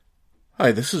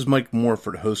Hi, this is Mike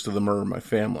Morford, host of The Murder in My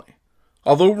Family.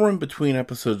 Although we're in between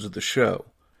episodes of the show,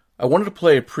 I wanted to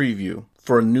play a preview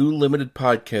for a new limited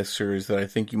podcast series that I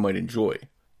think you might enjoy.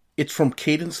 It's from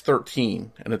Cadence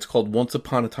 13, and it's called Once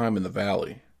Upon a Time in the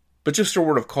Valley. But just a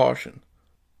word of caution.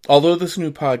 Although this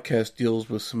new podcast deals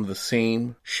with some of the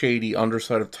same shady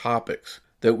underside of topics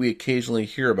that we occasionally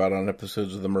hear about on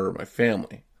episodes of The Murder in My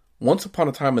Family, Once Upon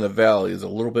a Time in the Valley is a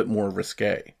little bit more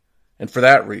risque. And for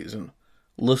that reason,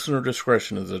 listener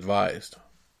discretion is advised.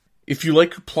 If you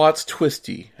like your plots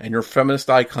twisty and your feminist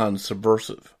icons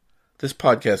subversive, this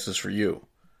podcast is for you.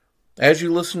 As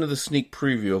you listen to the sneak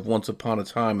preview of Once Upon a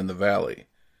Time in the Valley,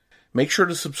 make sure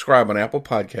to subscribe on Apple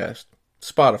Podcasts,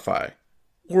 Spotify,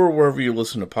 or wherever you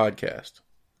listen to podcasts.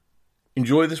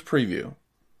 Enjoy this preview,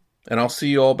 and I'll see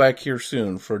you all back here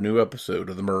soon for a new episode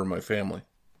of The Murder in My Family.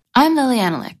 I'm Lily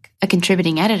Analik, a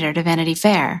contributing editor to Vanity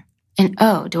Fair, and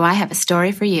oh, do I have a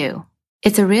story for you.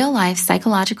 It's a real-life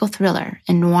psychological thriller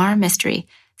and noir mystery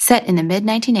set in the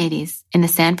mid-1980s in the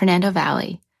San Fernando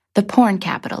Valley, the porn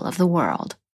capital of the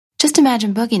world. Just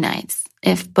imagine Boogie Nights,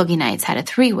 if Boogie Nights had a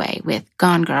three-way with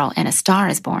Gone Girl and A Star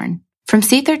is Born. From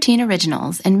C13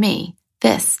 Originals and me,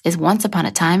 this is Once Upon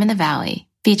a Time in the Valley,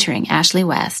 featuring Ashley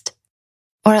West.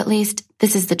 Or at least,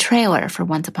 this is the trailer for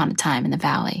Once Upon a Time in the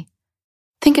Valley.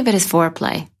 Think of it as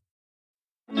foreplay.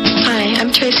 Hi,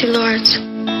 I'm Tracy Lords.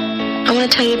 I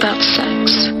want to tell you about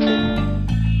sex.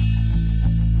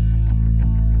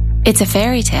 It's a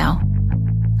fairy tale.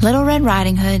 Little Red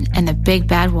Riding Hood and the Big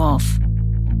Bad Wolf.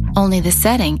 Only the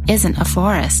setting isn't a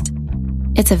forest.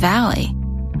 It's a valley.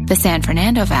 The San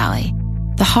Fernando Valley.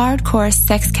 The hardcore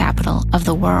sex capital of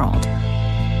the world.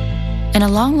 And a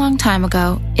long, long time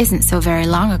ago isn't so very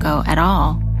long ago at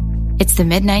all. It's the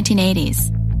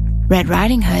mid-1980s. Red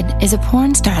Riding Hood is a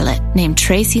porn starlet named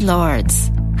Tracy Lords,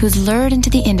 who's lured into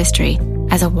the industry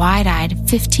as a wide-eyed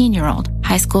 15-year-old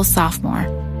high school sophomore.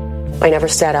 I never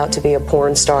set out to be a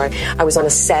porn star. I was on a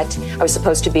set. I was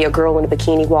supposed to be a girl in a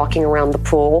bikini walking around the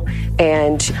pool,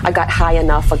 and I got high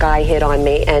enough, a guy hit on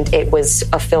me, and it was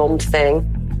a filmed thing.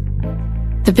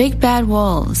 The Big Bad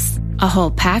Wolves, a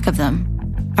whole pack of them,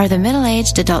 are the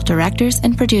middle-aged adult directors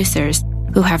and producers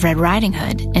who have Red Riding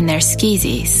Hood in their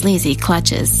skeezy, sleazy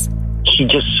clutches. She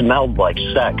just smelled like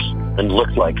sex and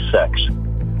looked like sex.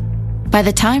 By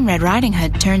the time Red Riding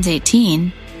Hood turns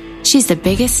 18, she's the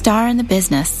biggest star in the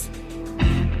business.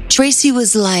 Tracy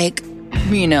was like,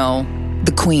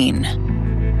 the queen.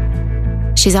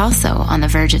 She's also on the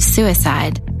verge of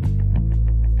suicide.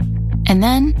 And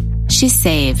then she's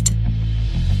saved.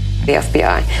 The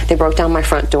FBI, they broke down my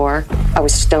front door. I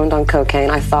was stoned on cocaine.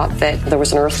 I thought that there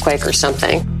was an earthquake or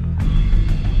something.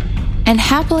 And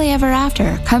happily ever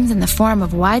after comes in the form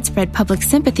of widespread public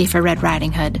sympathy for Red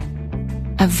Riding Hood,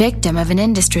 a victim of an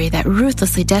industry that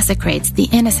ruthlessly desecrates the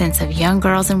innocence of young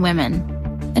girls and women,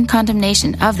 and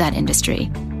condemnation of that industry.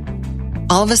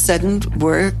 All of a sudden,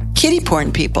 we're kiddie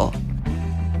porn people.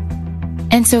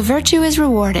 And so virtue is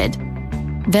rewarded,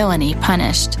 villainy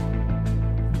punished.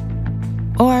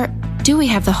 Or do we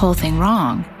have the whole thing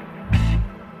wrong?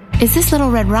 Is this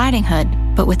Little Red Riding Hood,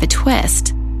 but with a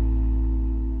twist?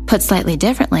 Put slightly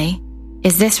differently,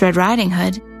 is this Red Riding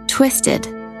Hood twisted?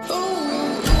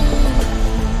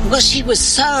 Well, she was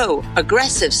so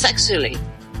aggressive sexually.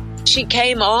 She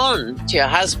came on to your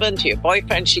husband, to your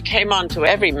boyfriend. She came on to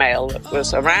every male that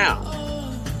was around.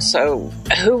 So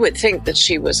who would think that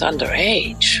she was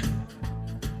underage?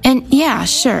 And yeah,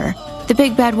 sure, the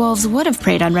Big Bad Wolves would have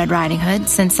preyed on Red Riding Hood,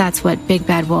 since that's what Big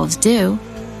Bad Wolves do.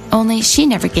 Only she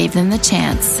never gave them the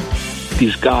chance.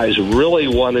 These guys really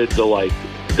wanted to,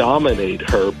 dominate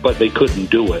her, but they couldn't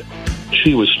do it.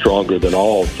 She was stronger than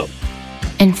all of them.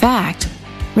 In fact,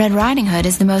 Red Riding Hood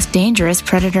is the most dangerous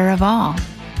predator of all,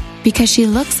 because she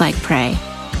looks like prey.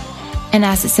 And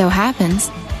as it so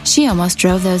happens, she almost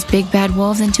drove those Big Bad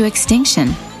Wolves into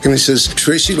extinction. And he says,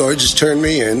 Tracy Lords has turned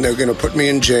me in. They're going to put me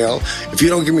in jail. If you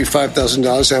don't give me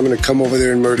 $5,000, I'm going to come over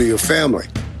there and murder your family.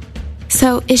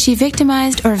 So is she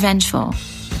victimized or vengeful?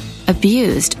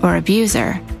 Abused or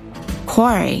abuser?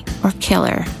 Quarry or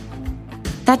killer?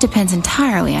 That depends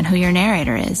entirely on who your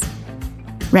narrator is.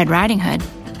 Red Riding Hood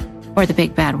or the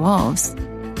Big Bad Wolves.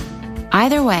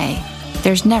 Either way,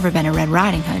 there's never been a Red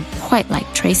Riding Hood quite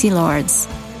like Tracy Lords.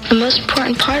 The most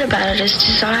important part about it is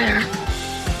desire.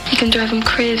 You can drive him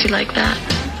crazy like that.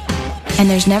 And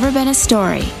there's never been a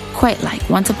story quite like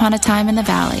Once Upon a Time in the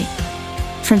Valley.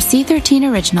 From C13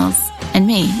 Originals and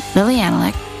me, Lily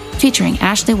Analik, featuring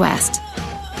Ashley West.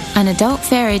 An adult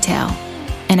fairy tale,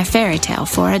 and a fairy tale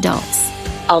for adults.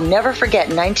 I'll never forget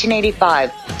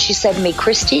 1985. She said to me,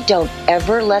 Christy, don't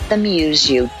ever let them use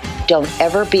you. Don't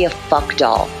ever be a fuck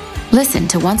doll. Listen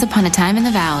to Once Upon a Time in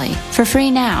the Valley for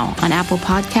free now on Apple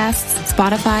Podcasts,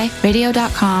 Spotify,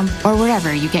 Radio.com, or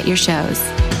wherever you get your shows.